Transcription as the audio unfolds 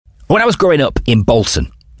When I was growing up in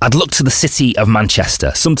Bolton, I'd look to the city of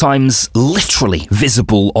Manchester, sometimes literally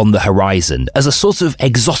visible on the horizon, as a sort of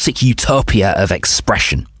exotic utopia of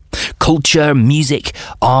expression. Culture, music,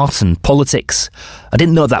 art and politics. I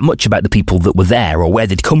didn't know that much about the people that were there or where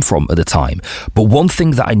they'd come from at the time, but one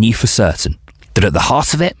thing that I knew for certain, that at the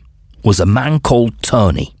heart of it was a man called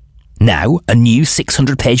Tony. Now, a new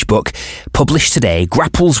 600-page book, published today,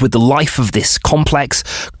 grapples with the life of this complex,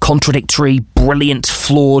 contradictory, brilliant,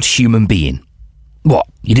 flawed human being. What,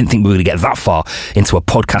 you didn't think we were going to get that far into a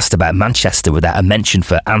podcast about Manchester without a mention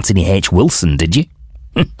for Anthony H. Wilson, did you?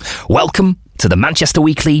 Welcome to the Manchester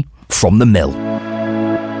Weekly from the Mill.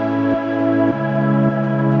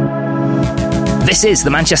 This is the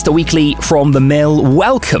Manchester Weekly from the Mill.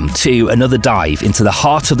 Welcome to another dive into the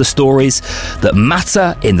heart of the stories that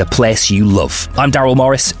matter in the place you love. I'm Daryl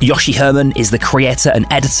Morris. Yoshi Herman is the creator and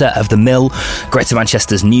editor of The Mill, Greater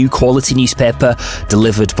Manchester's new quality newspaper,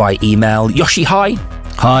 delivered by email. Yoshi, hi.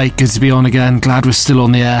 Hi, good to be on again. Glad we're still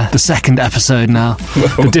on the air. The second episode now.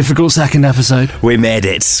 The difficult second episode. We made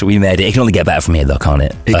it. It can only get better from here though, can't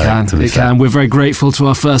it? It can. We're very grateful to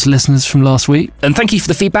our first listeners from last week. And thank you for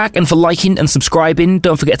the feedback and for liking and subscribing.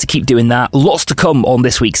 Don't forget to keep doing that. Lots to come on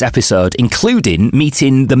this week's episode, including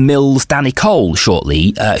meeting the Mill's Danny Cole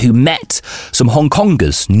shortly, who met some Hong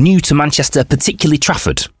Kongers new to Manchester, particularly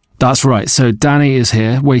Trafford. That's right. So Danny is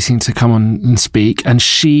here waiting to come on and speak, and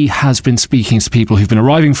she has been speaking to people who've been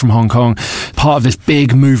arriving from Hong Kong, part of this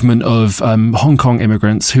big movement of Hong Kong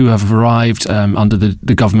immigrants who have arrived under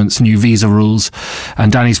the government's new visa rules.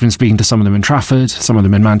 And Danny's been speaking to some of them in Trafford, some of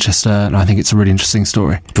them in Manchester, and I think it's a really interesting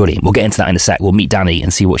story. Brilliant. We'll get into that in a sec. We'll meet Danny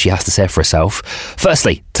and see what she has to say for herself.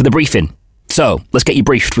 Firstly, to the briefing. So, let's get you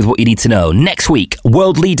briefed with what you need to know. Next week,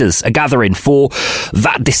 world leaders are gathering for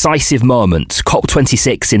that decisive moment,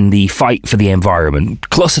 COP26 in the fight for the environment.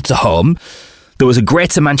 Closer to home, there was a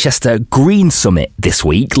Greater Manchester Green Summit this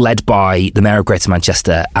week, led by the Mayor of Greater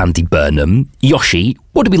Manchester, Andy Burnham. Yoshi,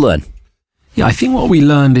 what did we learn? Yeah, I think what we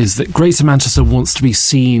learned is that Greater Manchester wants to be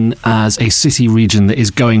seen as a city region that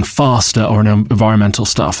is going faster on environmental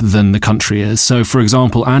stuff than the country is. So, for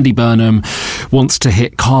example, Andy Burnham wants to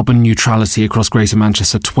hit carbon neutrality across Greater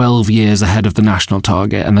Manchester 12 years ahead of the national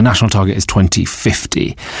target, and the national target is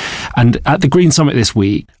 2050. And at the Green Summit this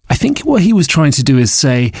week, I think what he was trying to do is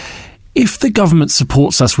say, if the government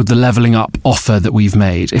supports us with the levelling up offer that we've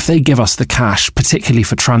made, if they give us the cash, particularly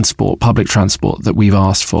for transport, public transport that we've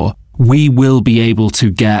asked for, we will be able to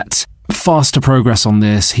get faster progress on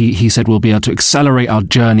this. He said we'll be able to accelerate our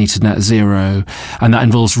journey to net zero, and that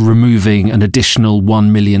involves removing an additional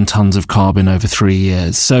 1 million tonnes of carbon over 3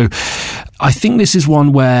 years. So I think this is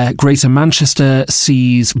one where Greater Manchester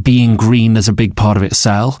sees being green as a big part of its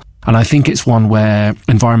sell. And I think it's one where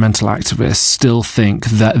environmental activists still think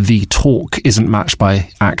that the talk isn't matched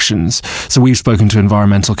by actions. So we've spoken to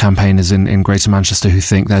environmental campaigners in Greater Manchester who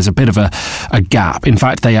think there's a bit of a gap. In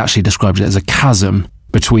fact, they actually described it as a chasm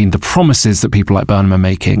between the promises that people like Burnham are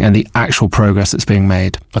making and the actual progress that's being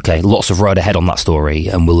made. Okay, lots of road ahead on that story,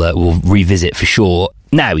 and we'll revisit for sure.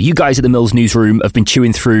 Now, you guys at the Mill's newsroom have been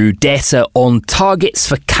chewing through data on targets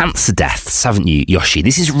for cancer deaths, haven't you, Yoshi?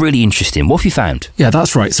 This is really interesting. What have you found? Yeah,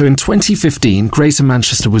 that's right. So in 2015, Greater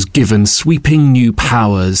Manchester was given sweeping new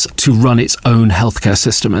powers to run its own healthcare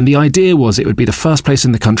system. And the idea was it would be the first place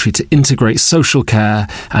in the country to integrate social care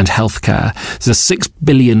and healthcare. There's a £6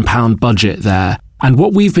 billion budget there. And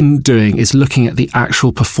what we've been doing is looking at the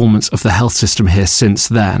actual performance of the health system here since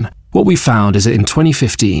then. What we found is that in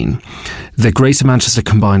 2015, the Greater Manchester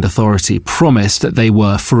Combined Authority promised that they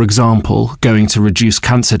were, for example, going to reduce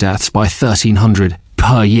cancer deaths by 1,300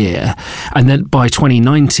 per year. And then by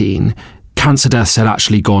 2019, cancer deaths had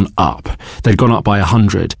actually gone up. They'd gone up by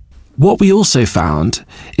 100. What we also found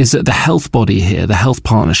is that the health body here, the health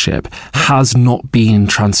partnership, has not been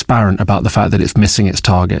transparent about the fact that it's missing its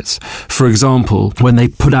targets. For example, when they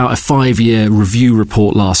put out a 5-year review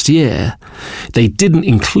report last year, they didn't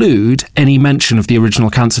include any mention of the original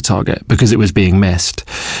cancer target because it was being missed.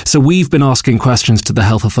 So we've been asking questions to the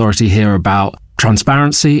health authority here about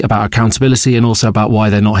transparency, about accountability, and also about why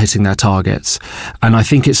they're not hitting their targets. And I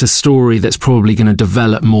think it's a story that's probably going to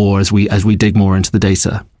develop more as we dig more into the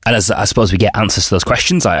data. And as I suppose we get answers to those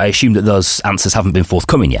questions, I assume that those answers haven't been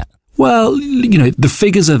forthcoming yet. Well, you know, the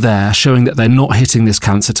figures are there showing that they're not hitting this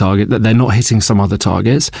cancer target, that they're not hitting some other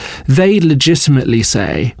targets. They legitimately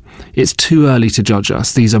say it's too early to judge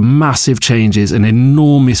us. These are massive changes. An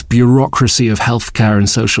enormous bureaucracy of healthcare and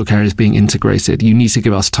social care is being integrated. You need to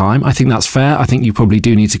give us time. I think that's fair. I think you probably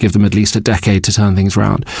do need to give them at least a decade to turn things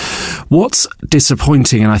around. What's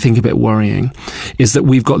disappointing and I think a bit worrying is that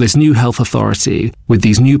we've got this new health authority with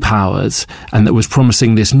these new powers and that was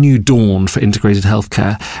promising this new dawn for integrated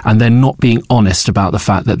healthcare, and they're not being honest about the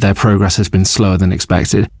fact that their progress has been slower than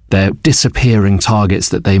expected. They're disappearing targets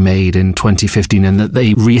that they made in 2015 and that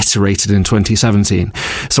they reiterated in 2017.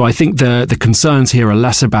 So I think the concerns here are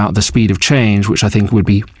less about the speed of change, which I think would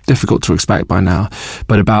be difficult to expect by now,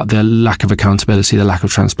 but about the lack of accountability, the lack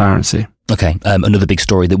of transparency. Okay, another big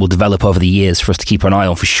story that will develop over the years for us to keep an eye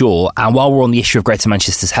on for sure. And while we're on the issue of Greater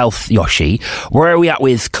Manchester's health, Yoshi, where are we at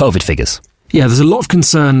with COVID figures? Yeah, there's a lot of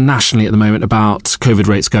concern nationally at the moment about COVID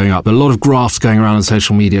rates going up. A lot of graphs going around on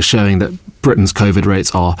social media showing that Britain's COVID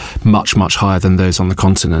rates are much, much higher than those on the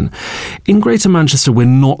continent. In Greater Manchester, we're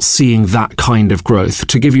not seeing that kind of growth.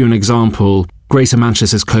 To give you an example, Greater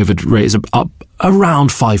Manchester's COVID rate is up around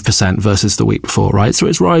 5% versus the week before, right? So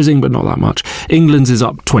it's rising, but not that much. England's is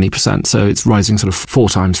up 20%, so it's rising sort of 4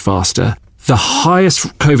 times faster. The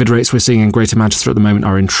highest COVID rates we're seeing in Greater Manchester at the moment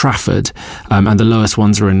are in Trafford, and the lowest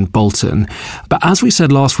ones are in Bolton. But as we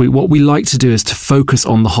said last week, what we like to do is to focus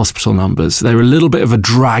on the hospital numbers. They're a little bit of a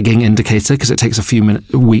dragging indicator because it takes a few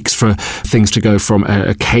weeks for things to go from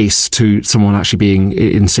a case to someone actually being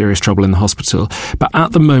in serious trouble in the hospital. But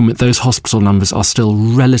at the moment, those hospital numbers are still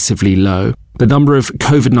relatively low. The number of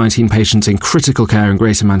COVID-19 patients in critical care in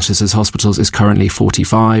Greater Manchester's hospitals is currently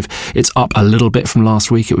 45. It's up a little bit from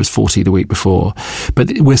last week. It was 40 the week before.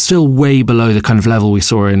 But we're still way below the kind of level we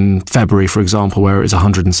saw in February, for example, where it was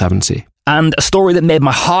 170. And a story that made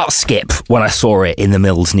my heart skip when I saw it in the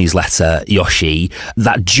Mills newsletter, Yoshi,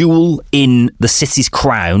 that jewel in the city's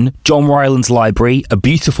crown, John Rylands Library, a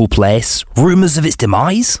beautiful place, rumours of its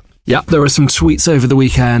demise? Yeah, there were some tweets over the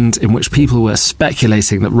weekend in which people were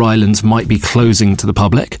speculating that Rylands might be closing to the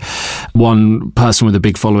public. One person with a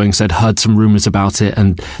big following said, heard some rumours about it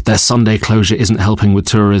and their Sunday closure isn't helping with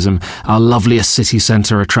tourism. Our loveliest city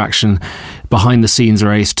centre attraction behind the scenes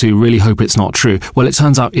are ace too. Really hope it's not true. Well, it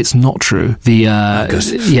turns out it's not true. The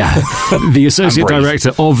associate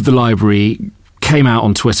director of the library came out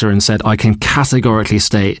on Twitter and said, I can categorically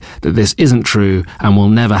state that this isn't true and will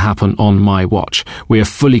never happen on my watch. We are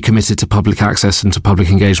fully committed to public access and to public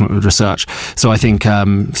engagement with research. So I think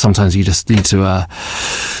sometimes you just need to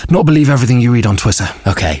not believe everything you read on Twitter.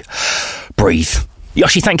 Okay, breathe.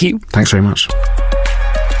 Yoshi, thank you. Thanks very much.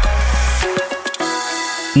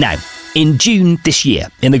 Now, in June this year,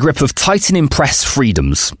 in the grip of tightening press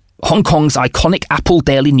freedoms, Hong Kong's iconic Apple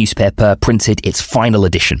Daily newspaper printed its final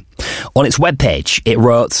edition. On its webpage, it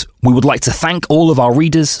wrote, "We would like to thank all of our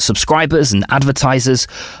readers, subscribers and advertisers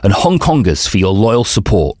and Hong Kongers for your loyal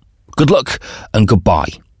support. Good luck and goodbye."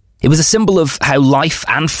 It was a symbol of how life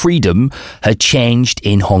and freedom had changed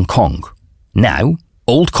in Hong Kong. Now,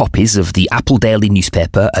 old copies of the Apple Daily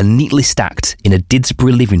newspaper are neatly stacked in a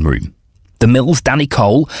Didsbury living room. The Mill's Danny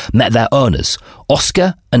Cole met their owners,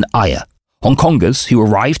 Oscar and Aya, Hong Kongers who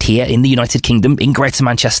arrived here in the United Kingdom in Greater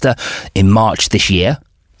Manchester in March this year.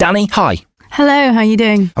 Danny, hi. Hello, how are you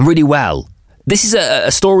doing? I'm really well. This is a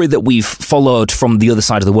story that we've followed from the other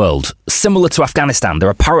side of the world. Similar to Afghanistan, there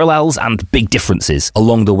are parallels and big differences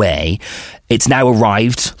along the way. It's now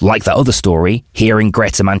arrived, like that other story, here in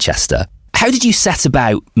Greater Manchester. How did you set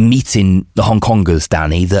about meeting the Hong Kongers,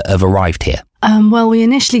 Danny, that have arrived here? Well, we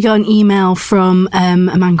initially got an email from a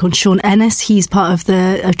man called Sean Ennis. He's part of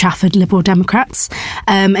the Trafford Liberal Democrats.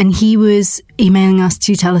 And he was emailing us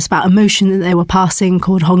to tell us about a motion that they were passing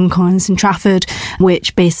called Hong Kongers in Trafford,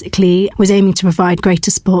 which basically was aiming to provide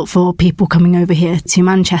greater support for people coming over here to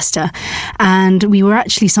Manchester. And we were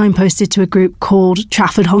actually signposted to a group called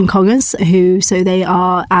Trafford Hong Kongers, so they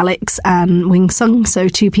are Alex and Wing Sung, so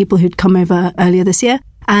 2 people who'd come over earlier this year.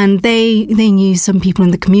 And they knew some people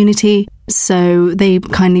in the community, so they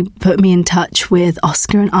kindly put me in touch with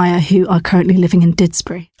Oscar and Aya, who are currently living in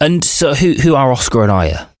Didsbury. And so who are Oscar and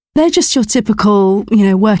Aya? They're just your typical,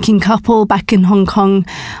 working couple back in Hong Kong.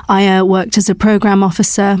 Aya worked as a program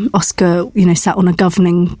officer. Oscar, sat on a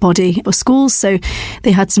governing body of schools. So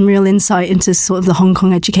they had some real insight into sort of the Hong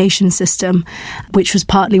Kong education system, which was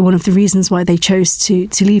partly one of the reasons why they chose to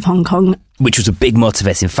leave Hong Kong. Which was a big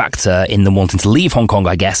motivating factor in them wanting to leave Hong Kong,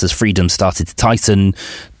 I guess, as freedom started to tighten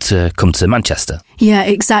to come to Manchester. Yeah,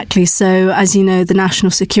 exactly. So, as you know, the national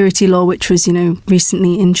security law, which was,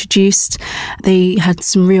 recently introduced, they had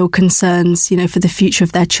some real concerns, for the future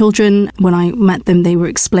of their children. When I met them, they were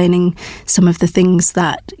explaining some of the things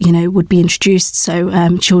that, would be introduced.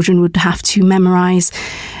 So, children would have to memorise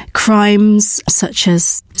crimes such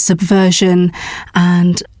as subversion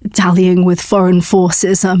and dallying with foreign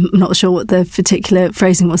forces. I'm not sure what the particular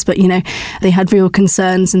phrasing was, but, they had real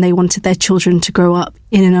concerns and they wanted their children to grow up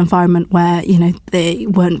in an environment where, they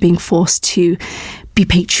weren't being forced to be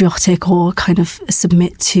patriotic or kind of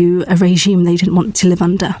submit to a regime they didn't want to live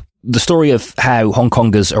under. The story of how Hong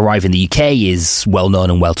Kongers arrive in the UK is well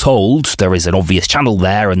known and well told. There is an obvious channel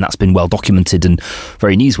there, and that's been well documented and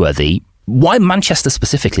very newsworthy. Why Manchester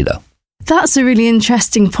specifically, though? That's a really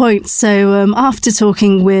interesting point. So after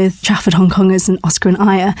talking with Trafford Hong Kongers and Oscar and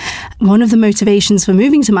Aya, one of the motivations for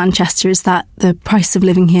moving to Manchester is that the price of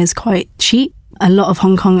living here is quite cheap. A lot of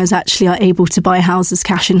Hong Kongers actually are able to buy houses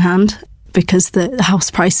cash in hand, because the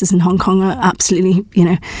house prices in Hong Kong are absolutely,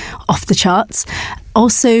 off the charts.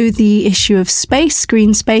 Also, the issue of space,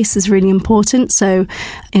 green space, is really important. So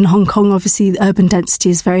in Hong Kong, obviously, the urban density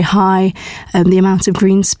is very high. The amount of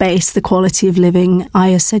green space, the quality of living,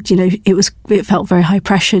 Aya said, it felt very high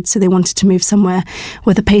pressured. So they wanted to move somewhere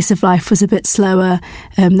where the pace of life was a bit slower.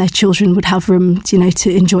 Their children would have room,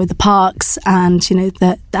 to enjoy the parks and,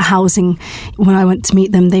 the housing. When I went to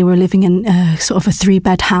meet them, they were living in sort of a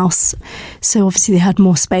 3-bed house. So obviously they had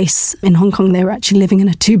more space. In Hong Kong, they were actually living in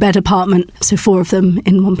a 2-bed apartment. So 4 of them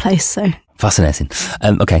in one place. So fascinating.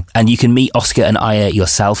 Okay, and you can meet Oscar and Aya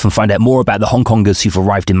yourself and find out more about the Hong Kongers who've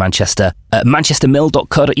arrived in Manchester at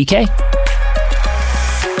manchestermill.co.uk.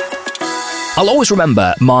 I'll always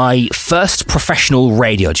remember my first professional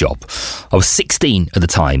radio job. I was 16 at the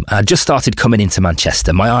time. I just started coming into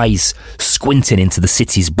Manchester, my eyes squinting into the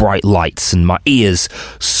city's bright lights and my ears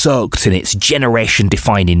soaked in its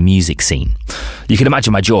generation-defining music scene. You can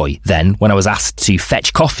imagine my joy then when I was asked to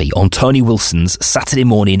fetch coffee on Tony Wilson's Saturday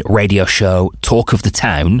morning radio show Talk of the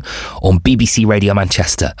Town on BBC Radio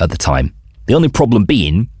Manchester at the time. The only problem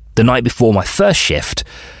being, the night before my first shift,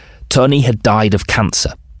 Tony had died of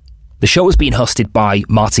cancer. The show was being hosted by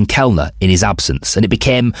Martin Kellner in his absence, and it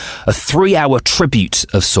became a 3-hour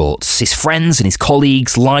tribute of sorts, his friends and his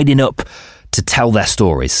colleagues lining up to tell their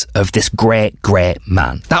stories of this great, great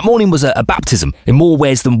man. That morning was a baptism in more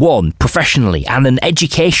ways than one, professionally, and an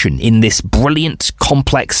education in this brilliant,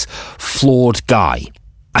 complex, flawed guy.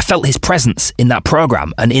 I felt his presence in that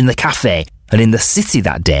programme and in the cafe and in the city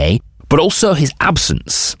that day, but also his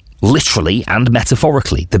absence, literally and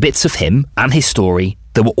metaphorically. The bits of him and his story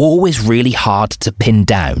that were always really hard to pin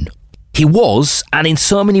down. He was, and in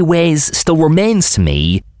so many ways still remains to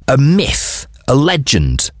me, a myth, a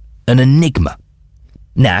legend, an enigma.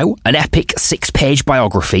 Now, an epic 6-page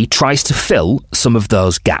biography tries to fill some of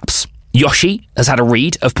those gaps. Yoshi has had a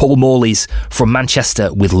read of Paul Morley's From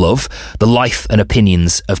Manchester with Love, the life and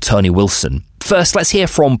opinions of Tony Wilson. First, let's hear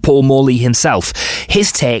from Paul Morley himself,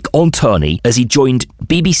 his take on Tony as he joined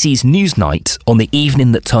BBC's Newsnight on the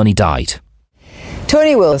evening that Tony died.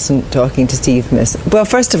 Tony Wilson talking to Steve Myths. Well,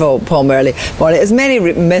 first of all, Paul Morley, as many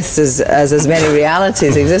myths as many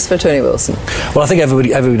realities exist for Tony Wilson. Well, I think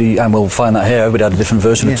everybody, and we'll find that here, everybody had a different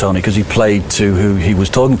version of Tony because he played to who he was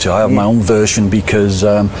talking to. I have my own version because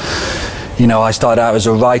I started out as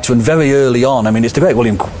a writer, and very early on, it's the great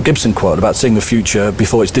William Gibson quote about seeing the future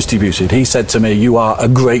before it's distributed. He said to me, "You are a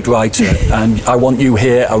great writer, and I want you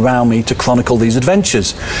here around me to chronicle these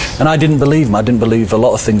adventures." And I didn't believe him. I didn't believe a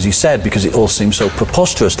lot of things he said because it all seemed so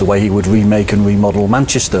preposterous, the way he would remake and remodel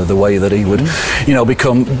Manchester, the way that he would,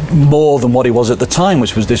 become more than what he was at the time,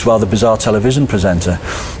 which was this rather bizarre television presenter.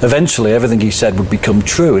 Eventually, everything he said would become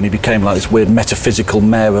true, and he became like this weird metaphysical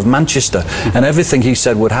mayor of Manchester. And everything he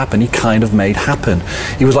said would happen, he kind of made happen.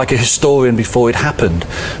 He was like a historian before it happened,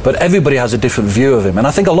 but everybody has a different view of him, and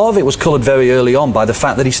I think a lot of it was coloured very early on by the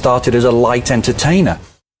fact that he started as a light entertainer.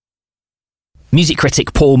 Music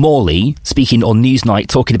critic Paul Morley speaking on Newsnight,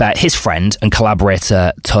 talking about his friend and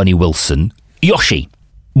collaborator Tony Wilson. Yoshi,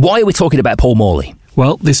 why are we talking about Paul Morley?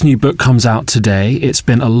 Well, this new book comes out today. It's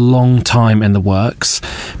been a long time in the works.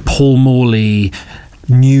 Paul Morley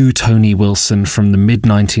knew Tony Wilson from the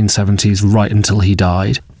mid-1970s right until he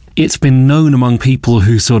died. It's been known among people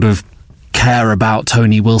who sort of care about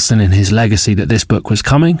Tony Wilson and his legacy that this book was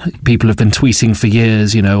coming. People have been tweeting for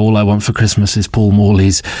years, all I want for Christmas is Paul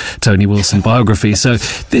Morley's Tony Wilson biography. So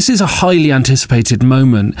this is a highly anticipated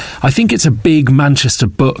moment. I think it's a big Manchester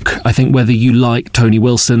book. I think whether you like Tony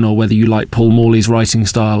Wilson or whether you like Paul Morley's writing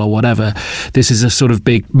style or whatever, this is a sort of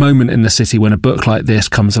big moment in the city when a book like this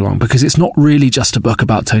comes along, because it's not really just a book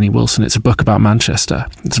about Tony Wilson. It's a book about Manchester.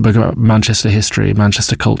 It's a book about Manchester history,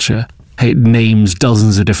 Manchester culture. It names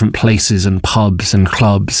dozens of different places and pubs and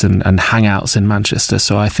clubs and hangouts in Manchester.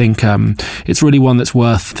 So I think it's really one that's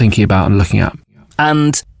worth thinking about and looking at.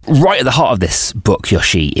 And right at the heart of this book,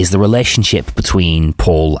 Yoshi, is the relationship between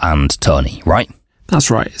Paul and Tony, right?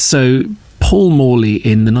 That's right. So Paul Morley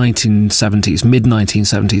in the 1970s,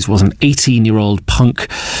 mid-1970s, was an 18-year-old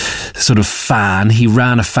punk sort of fan. He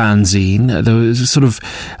ran a fanzine. There was a sort of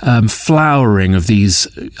flowering of these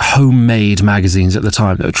homemade magazines at the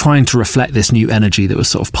time that were trying to reflect this new energy that was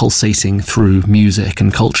sort of pulsating through music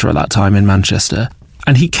and culture at that time in Manchester.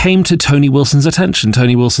 And he came to Tony Wilson's attention.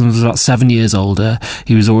 Tony Wilson was about 7 years older.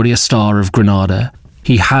 He was already a star of Granada.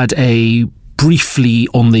 He had a briefly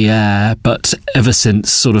on the air, but ever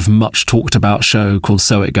since sort of much talked about show called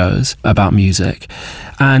So It Goes, about music.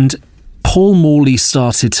 And Paul Morley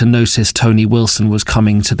started to notice Tony Wilson was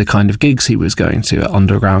coming to the kind of gigs he was going to at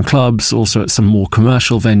underground clubs, also at some more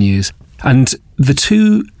commercial venues. And the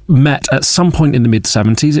two met at some point in the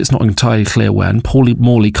mid-70s. It's not entirely clear when. Paul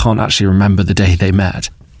Morley can't actually remember the day they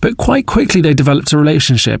met. But quite quickly they developed a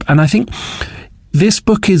relationship. And I think this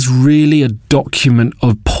book is really a document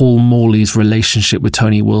of Paul Morley's relationship with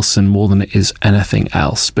Tony Wilson more than it is anything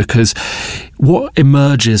else, because what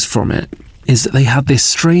emerges from it is that they had this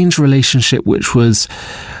strange relationship, which was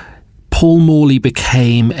Paul Morley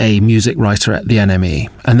became a music writer at the NME,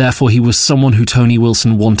 and therefore he was someone who Tony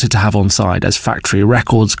Wilson wanted to have on side. As Factory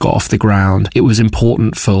Records got off the ground, it was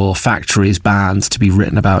important for Factory's bands to be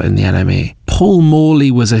written about in the NME. Paul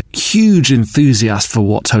Morley was a huge enthusiast for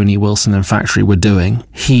what Tony Wilson and Factory were doing.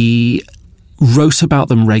 He wrote about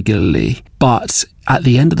them regularly, but at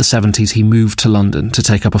the end of the 70s, he moved to London to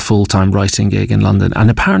take up a full-time writing gig in London.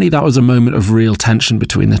 And apparently that was a moment of real tension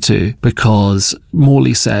between the two, because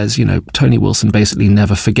Morley says, Tony Wilson basically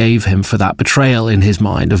never forgave him for that betrayal in his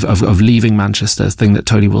mind of leaving Manchester, a thing that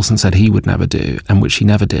Tony Wilson said he would never do, and which he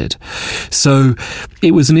never did. So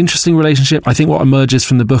it was an interesting relationship. I think what emerges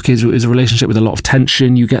from the book is a relationship with a lot of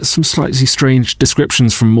tension. You get some slightly strange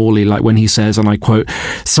descriptions from Morley, like when he says, and I quote,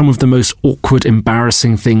 "Some of the most awkward,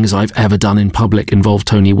 embarrassing things I've ever done in public involved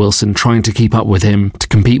Tony Wilson, trying to keep up with him, to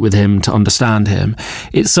compete with him, to understand him."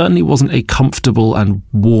 It certainly wasn't a comfortable and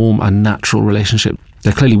warm and natural relationship.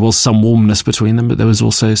 There clearly was some warmness between them, but there was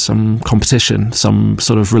also some competition, some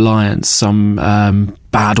sort of reliance, some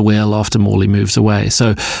bad will after Morley moves away.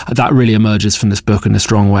 So that really emerges from this book in a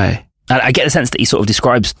strong way. And I get the sense that he sort of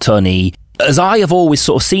describes Tony as I have always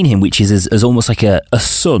sort of seen him, which is as almost like a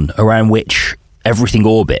sun around which everything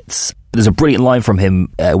orbits. There's a brilliant line from him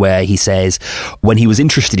where he says, when he was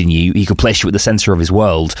interested in you, he could place you at the centre of his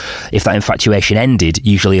world. If that infatuation ended,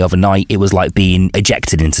 usually overnight, it was like being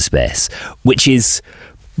ejected into space, which is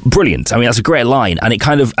brilliant. I mean, that's a great line. And it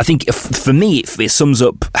kind of, I think for me, it sums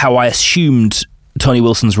up how I assumed Tony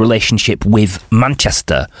Wilson's relationship with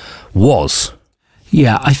Manchester was.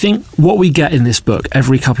 Yeah, I think what we get in this book,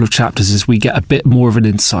 every couple of chapters, is we get a bit more of an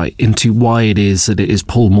insight into why it is that it is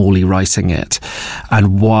Paul Morley writing it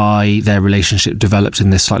and why their relationship developed in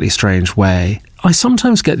this slightly strange way. I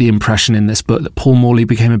sometimes get the impression in this book that Paul Morley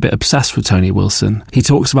became a bit obsessed with Tony Wilson. He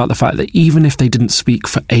talks about the fact that even if they didn't speak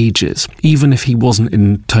for ages, even if he wasn't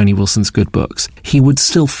in Tony Wilson's good books, he would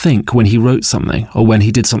still think when he wrote something or when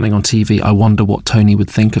he did something on TV, I wonder what Tony would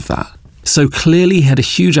think of that. So clearly he had a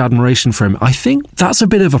huge admiration for him. I think that's a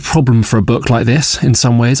bit of a problem for a book like this in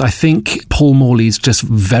some ways. I think Paul Morley's just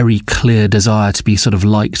very clear desire to be sort of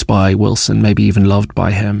liked by Wilson, maybe even loved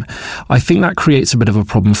by him. I think that creates a bit of a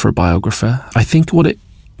problem for a biographer. I think what it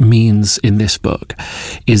means in this book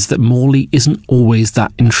is that Morley isn't always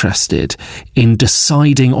that interested in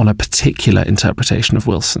deciding on a particular interpretation of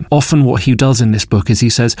Wilson. Often what he does in this book is he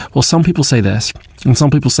says, well, some people say this and some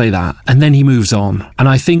people say that, and then he moves on. And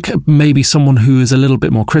I think maybe someone who is a little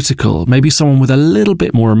bit more critical, maybe someone with a little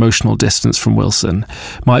bit more emotional distance from Wilson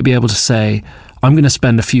might be able to say, I'm going to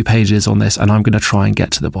spend a few pages on this and I'm going to try and get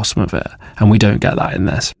to the bottom of it. And we don't get that in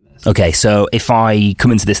this. Okay, so if I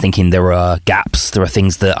come into this thinking there are gaps, there are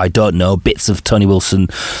things that I don't know, bits of Tony Wilson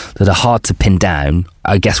that are hard to pin down,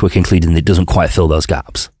 I guess we're concluding that it doesn't quite fill those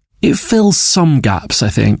gaps. It fills some gaps, I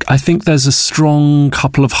think. I think there's a strong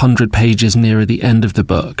couple of 100 pages near the end of the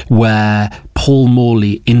book where Paul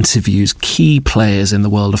Morley interviews key players in the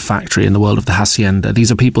world of Factory, in the world of the Hacienda.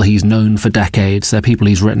 These are people he's known for decades. They're people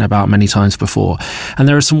he's written about many times before. And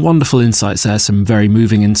there are some wonderful insights there, some very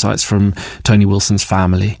moving insights from Tony Wilson's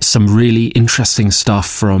family, some really interesting stuff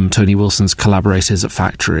from Tony Wilson's collaborators at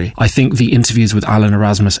Factory. I think the interviews with Alan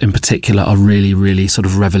Erasmus in particular are really, really sort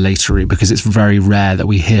of revelatory because it's very rare that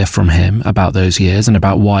we hear from him about those years and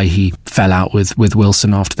about why he fell out with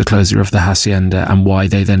Wilson after the closure of the hacienda and why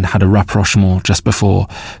they then had a rapprochement just before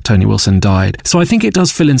Tony Wilson died. So I think it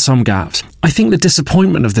does fill in some gaps. I think the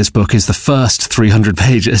disappointment of this book is the first 300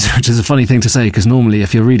 pages, which is a funny thing to say because normally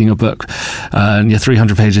if you're reading a book and you're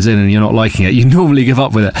 300 pages in and you're not liking it, you normally give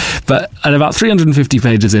up with it. But at about 350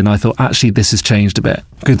 pages in, I thought, actually, this has changed a bit.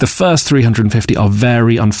 Because the first 350 are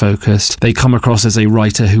very unfocused. They come across as a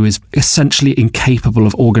writer who is essentially incapable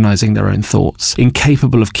of organising their own thoughts,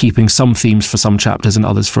 incapable of keeping some themes for some chapters and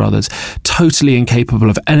others for others, totally incapable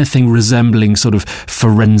of anything resembling sort of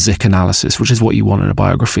forensic analysis, which is what you want in a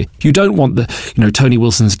biography. You don't want Tony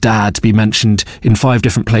Wilson's dad to be mentioned in 5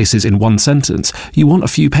 different places in one sentence. You want a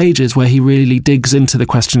few pages where he really digs into the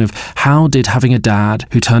question of how did having a dad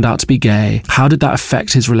who turned out to be gay, how did that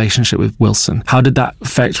affect his relationship with Wilson? How did that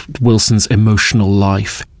affect Wilson's emotional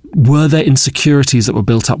life? Were there insecurities that were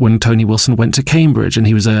built up when Tony Wilson went to Cambridge and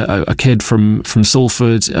he was a kid from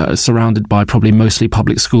Salford, surrounded by probably mostly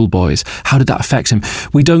public school boys? How did that affect him?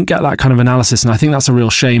 We don't get that kind of analysis, and I think that's a real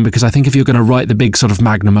shame, because I think if you're going to write the big sort of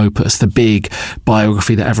magnum opus, the big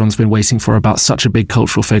biography that everyone's been waiting for about such a big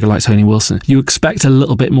cultural figure like Tony Wilson, you expect a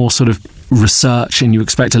little bit more sort of research and you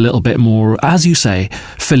expect a little bit more, as you say,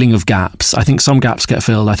 filling of gaps. I think some gaps get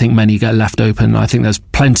filled. I think many get left open. I think there's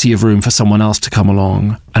plenty of room for someone else to come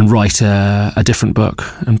along and write a different book,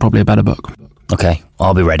 and probably a better book. Okay,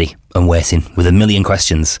 I'll be ready and waiting with a million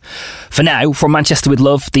questions. For now, from Manchester with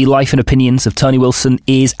Love, the life and opinions of Tony Wilson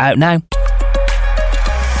is out now.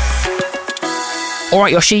 All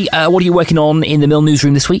right, Yoshi, what are you working on in the Mill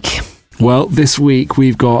newsroom this week? Well, this week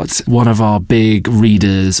we've got one of our big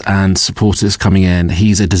readers and supporters coming in.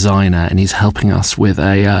 He's a designer and he's helping us with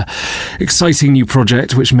a exciting new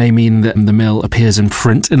project, which may mean that the Mill appears in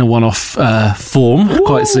print in a one-off form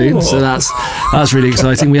quite soon. So that's really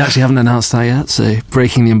exciting. We actually haven't announced that yet, so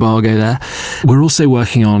breaking the embargo there. We're also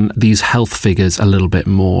working on these health figures a little bit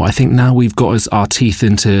more. I think now we've got our teeth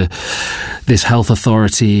into this health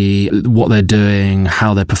authority, what they're doing,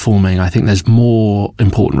 how they're performing. I think there's more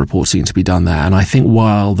important reporting to be done there. And I think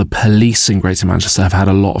while the police in Greater Manchester have had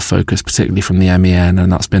a lot of focus, particularly from the MEN,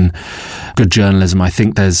 and that's been good journalism, I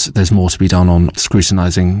think there's more to be done on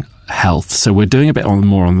scrutinising health. So we're doing a bit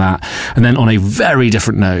more on that. And then on a very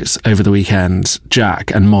different note, over the weekend,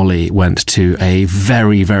 Jack and Molly went to a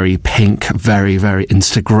very, very pink, very, very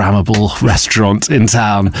Instagrammable restaurant in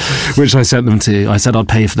town, which I sent them to. I said I'd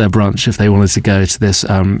pay for their brunch if they wanted to go to this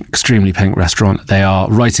extremely pink restaurant. They are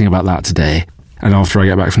writing about that today. And after I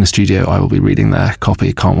get back from the studio, I will be reading their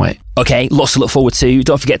copy. Can't wait. Okay, lots to look forward to.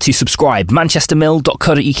 Don't forget to subscribe,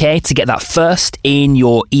 manchestermill.co.uk, to get that first in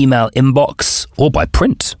your email inbox, or by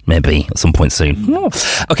print, maybe, at some point soon.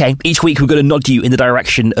 Okay, each week we're going to nod you in the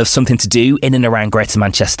direction of something to do in and around Greater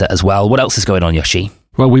Manchester as well. What else is going on, Yoshi?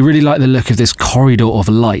 Well, we really like the look of this Corridor of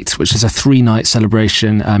Light, which is a 3-night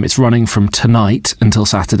celebration. It's running from tonight until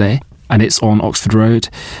Saturday, and it's on Oxford Road.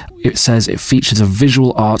 It says it features a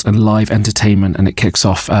visual art and live entertainment, and it kicks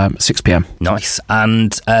off 6 p.m. Nice.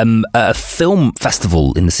 And a film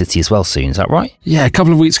festival in the city as well soon, is that right? Yeah, a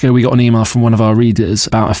couple of weeks ago we got an email from one of our readers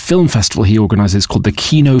about a film festival he organises called the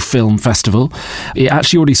Kino Film Festival. It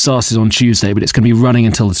actually already started on Tuesday, but it's going to be running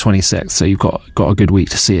until the 26th, so you've got a good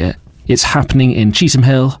week to see it. It's happening in Cheetham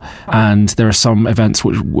Hill, and there are some events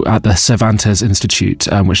at the Cervantes Institute,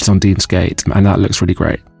 which is on Deansgate, and that looks really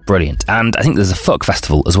great. Brilliant. And I think there's a folk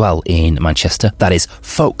festival as well in Manchester. That is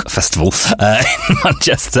Folk Festival in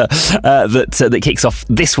Manchester that kicks off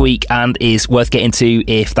this week and is worth getting to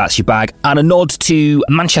if that's your bag. And a nod to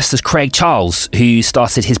Manchester's Craig Charles, who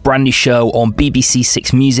started his brand new show on BBC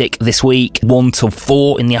Six Music this week, 1 till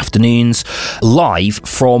 4 in the afternoons, live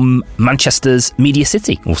from Manchester's Media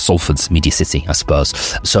City, or Salford's Media City, I suppose.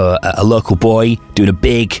 So a local boy doing a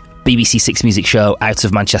big BBC Six Music show out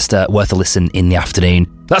of Manchester, worth a listen in the afternoon.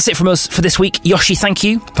 That's it from us for this week. Yoshi, thank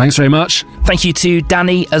you. Thanks very much. Thank you to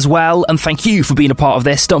Danny as well, and thank you for being a part of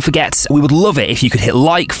this. Don't forget, we would love it if you could hit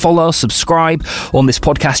like, follow, subscribe on this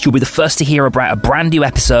podcast. You'll be the first to hear about a brand new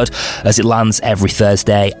episode as it lands every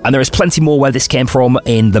Thursday. And there is plenty more where this came from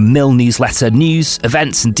in the Mill newsletter, news,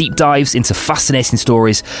 events and deep dives into fascinating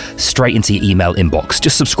stories straight into your email inbox.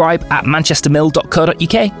 Just subscribe at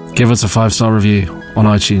manchestermill.co.uk. Give us a 5-star review on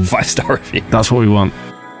iTunes. 5-star review. That's what we want.